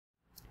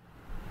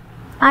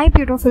Hi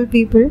beautiful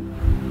people,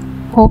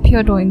 hope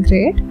you're doing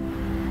great.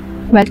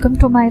 Welcome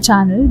to my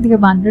channel, The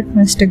Abundant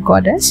Mystic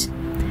Goddess.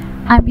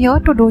 I'm here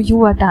to do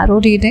you a tarot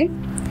reading.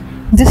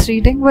 This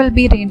reading will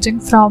be ranging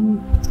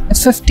from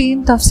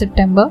 15th of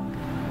September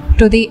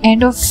to the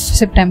end of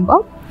September,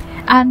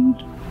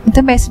 and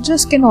the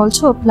messages can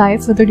also apply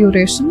for the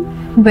duration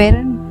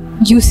wherein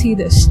you see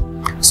this.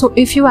 So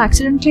if you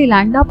accidentally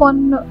land up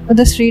on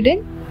this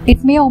reading,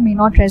 it may or may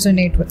not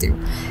resonate with you.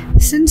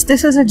 Since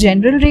this is a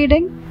general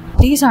reading,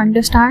 please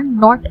understand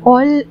not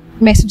all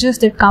messages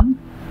that come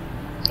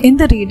in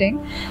the reading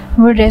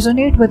will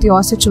resonate with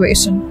your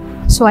situation.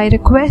 So I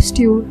request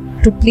you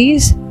to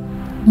please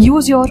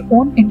use your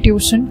own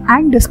intuition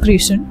and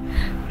discretion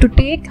to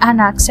take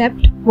and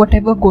accept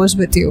whatever goes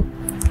with you.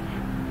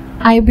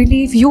 I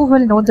believe you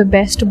will know the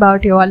best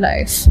about your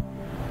life.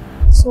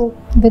 So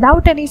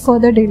without any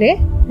further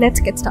delay, let's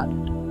get started.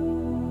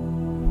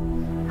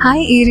 Hi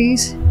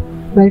Aries,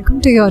 welcome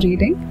to your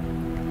reading.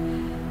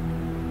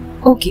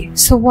 Okay,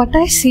 so what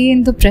I see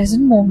in the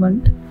present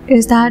moment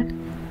is that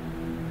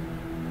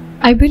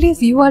I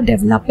believe you are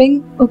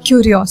developing a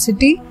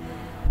curiosity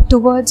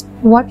towards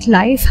what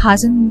life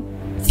has in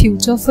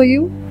future for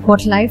you,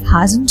 what life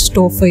has in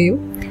store for you.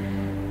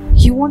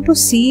 You want to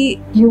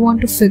see, you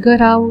want to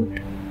figure out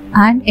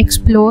and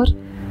explore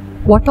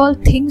what all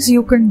things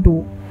you can do,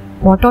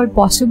 what all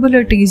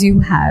possibilities you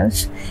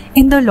have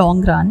in the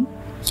long run,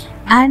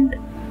 and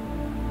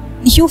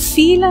you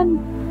feel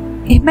an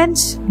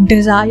immense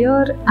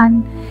desire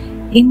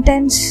and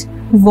intense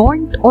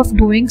want of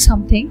doing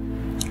something,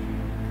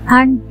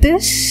 and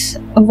this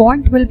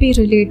want will be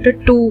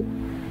related to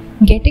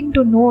getting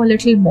to know a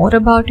little more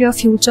about your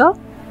future.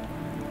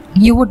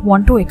 You would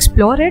want to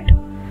explore it.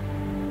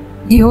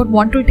 You would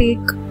want to take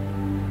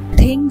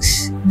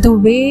things the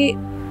way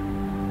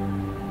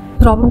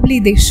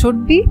probably they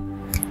should be.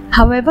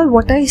 However,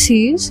 what I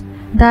see is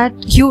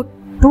that you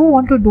do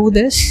want to do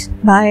this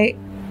by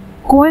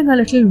going a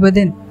little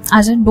within,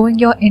 as in doing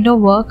your inner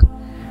work,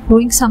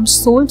 doing some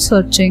soul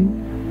searching,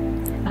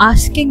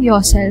 asking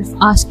yourself,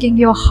 asking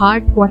your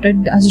heart what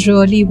it does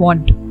really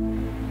want.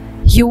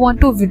 You want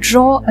to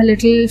withdraw a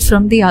little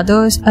from the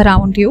others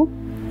around you.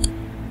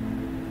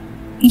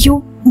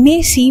 You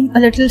may seem a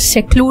little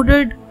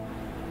secluded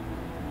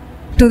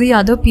to the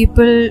other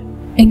people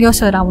in your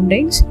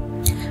surroundings,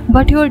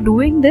 but you are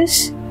doing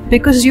this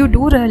because you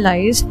do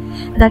realize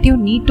that you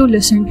need to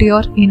listen to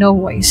your inner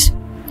voice.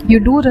 You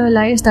do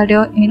realize that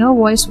your inner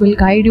voice will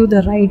guide you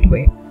the right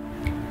way.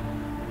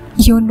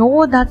 You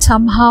know that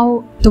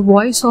somehow the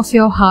voice of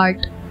your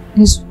heart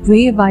is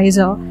way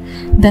wiser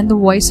than the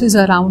voices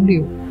around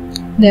you.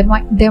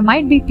 There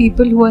might be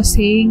people who are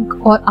saying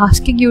or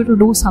asking you to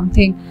do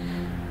something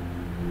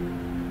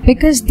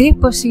because they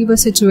perceive a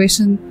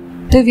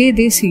situation the way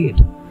they see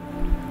it.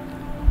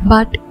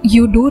 But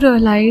you do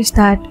realize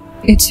that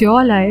it's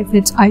your life,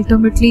 it's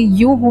ultimately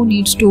you who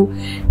needs to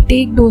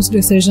take those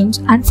decisions,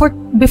 and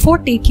before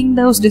taking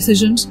those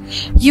decisions,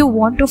 you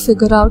want to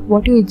figure out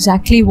what you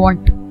exactly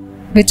want,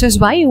 which is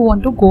why you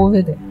want to go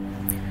with it.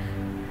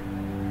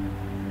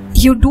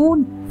 You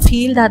do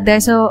feel that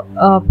there's a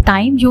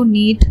time you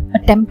need a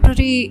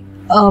temporary,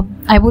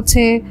 I would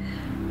say,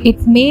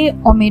 it may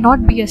or may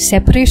not be a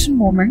separation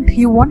moment.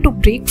 You want to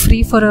break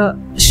free for a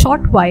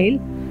short while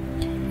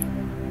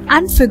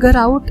and figure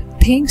out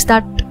things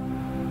that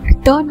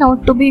turn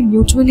out to be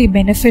mutually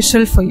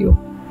beneficial for you.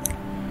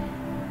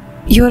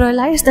 You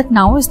realize that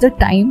now is the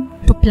time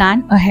to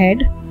plan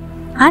ahead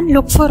and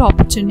look for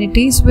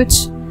opportunities which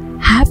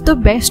have the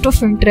best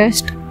of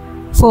interest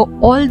for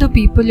all the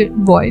people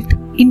involved,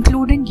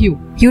 including you.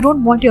 You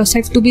don't want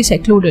yourself to be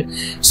secluded.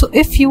 So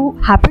if you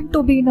happen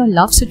to be in a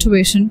love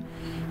situation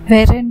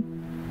wherein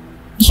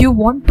you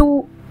want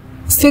to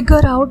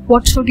figure out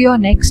what should your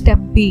next step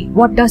be,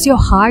 what does your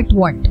heart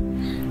want?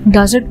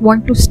 Does it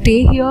want to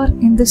stay here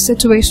in this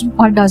situation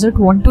or does it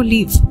want to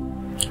leave?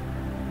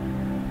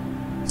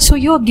 So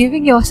you're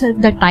giving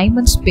yourself the time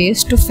and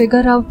space to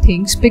figure out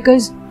things,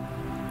 because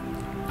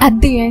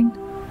at the end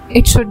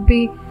it should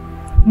be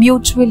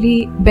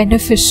mutually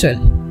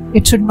beneficial.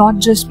 It should not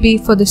just be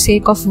for the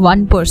sake of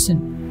one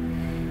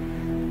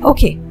person.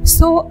 Okay,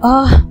 so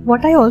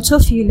what I also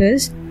feel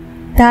is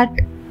that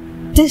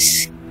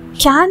this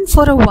can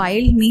for a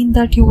while mean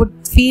that you would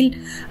feel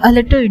a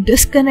little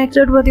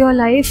disconnected with your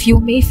life. You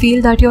may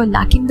feel that you're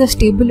lacking the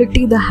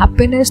stability, the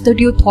happiness that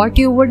you thought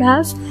you would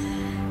have,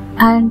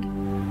 and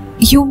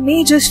you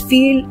may just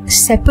feel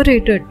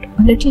separated,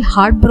 a little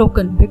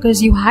heartbroken,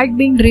 because you had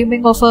been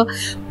dreaming of a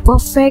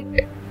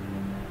perfect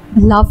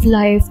love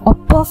life, a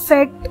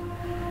perfect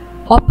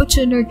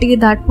opportunity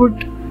that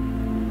would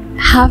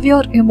have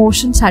your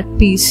emotions at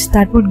peace,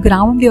 that would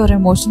ground your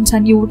emotions,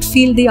 and you would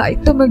feel the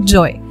ultimate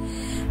joy.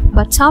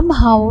 But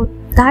somehow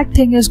that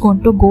thing is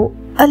going to go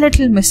a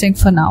little missing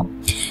for now,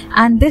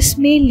 and this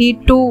may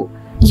lead to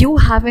you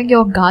having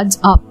your guards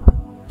up.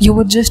 You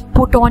would just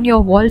put on your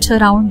walls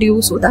around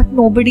you so that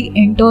nobody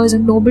enters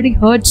and nobody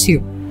hurts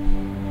you.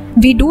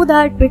 We do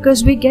that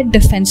because we get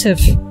defensive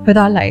with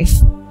our life.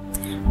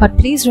 But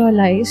please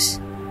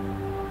realize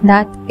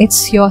that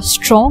it's your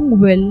strong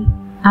will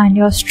and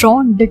your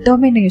strong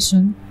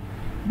determination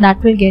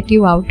that will get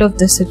you out of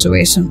this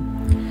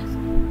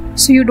situation.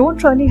 So you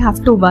don't really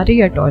have to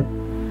worry at all.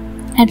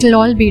 It'll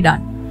all be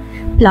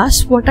done.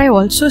 Plus, what I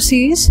also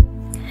see is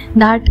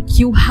that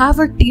you have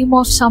a team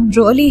of some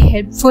really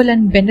helpful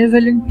and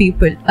benevolent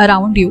people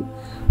around you,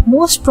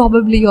 most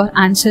probably your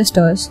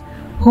ancestors,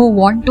 who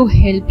want to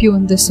help you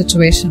in this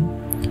situation,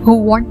 who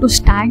want to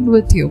stand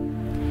with you.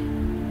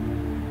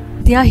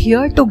 They are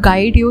here to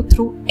guide you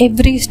through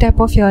every step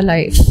of your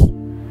life.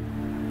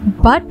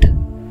 But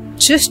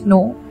just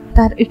know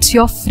that it's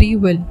your free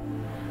will.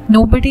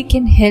 Nobody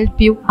can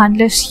help you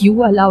unless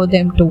you allow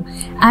them to.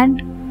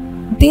 And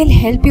they'll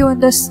help you in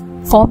this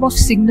form of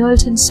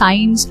signals and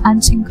signs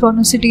and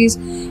synchronicities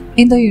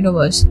in the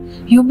universe.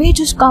 You may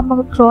just come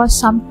across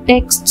some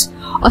texts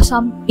or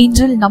some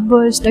angel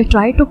numbers that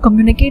try to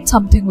communicate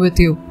something with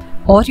you,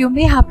 or you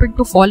may happen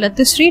to fall at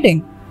this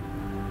reading.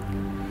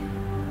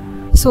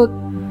 So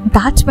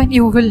that's when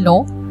you will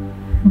know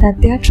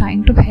that they are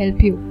trying to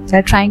help you. They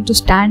are trying to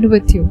stand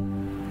with you.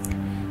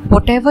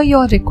 Whatever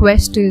your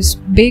request is,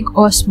 big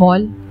or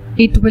small,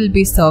 it will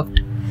be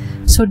served.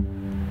 So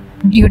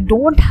you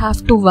don't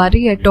have to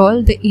worry at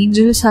all. The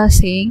angels are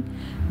saying,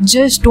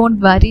 just don't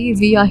worry,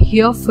 we are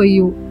here for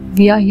you.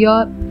 We are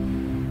here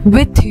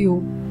with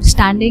you,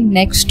 standing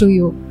next to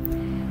you.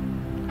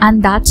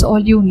 And that's all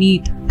you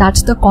need.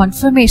 That's the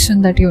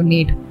confirmation that you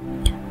need.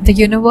 The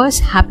universe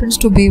happens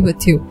to be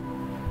with you.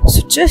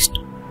 So just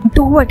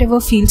do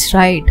whatever feels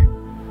right.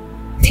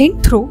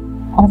 Think through.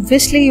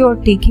 Obviously, you're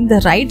taking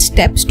the right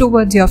steps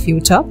towards your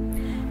future.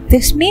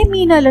 This may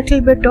mean a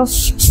little bit of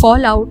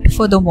fallout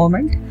for the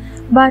moment,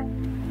 but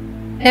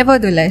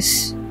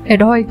nevertheless,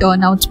 it all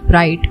turns out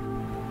bright.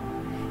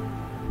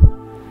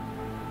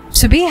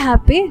 So be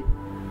happy.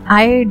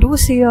 I do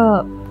see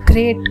a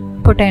great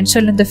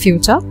potential in the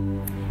future,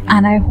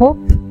 and I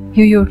hope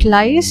you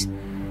utilize,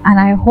 and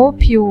I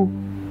hope you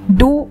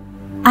do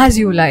as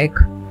you like.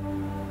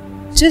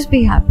 Just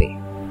be happy.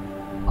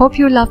 Hope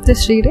you love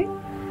this reading.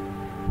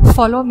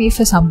 Follow me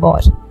for some more.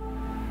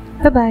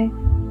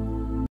 Bye-bye.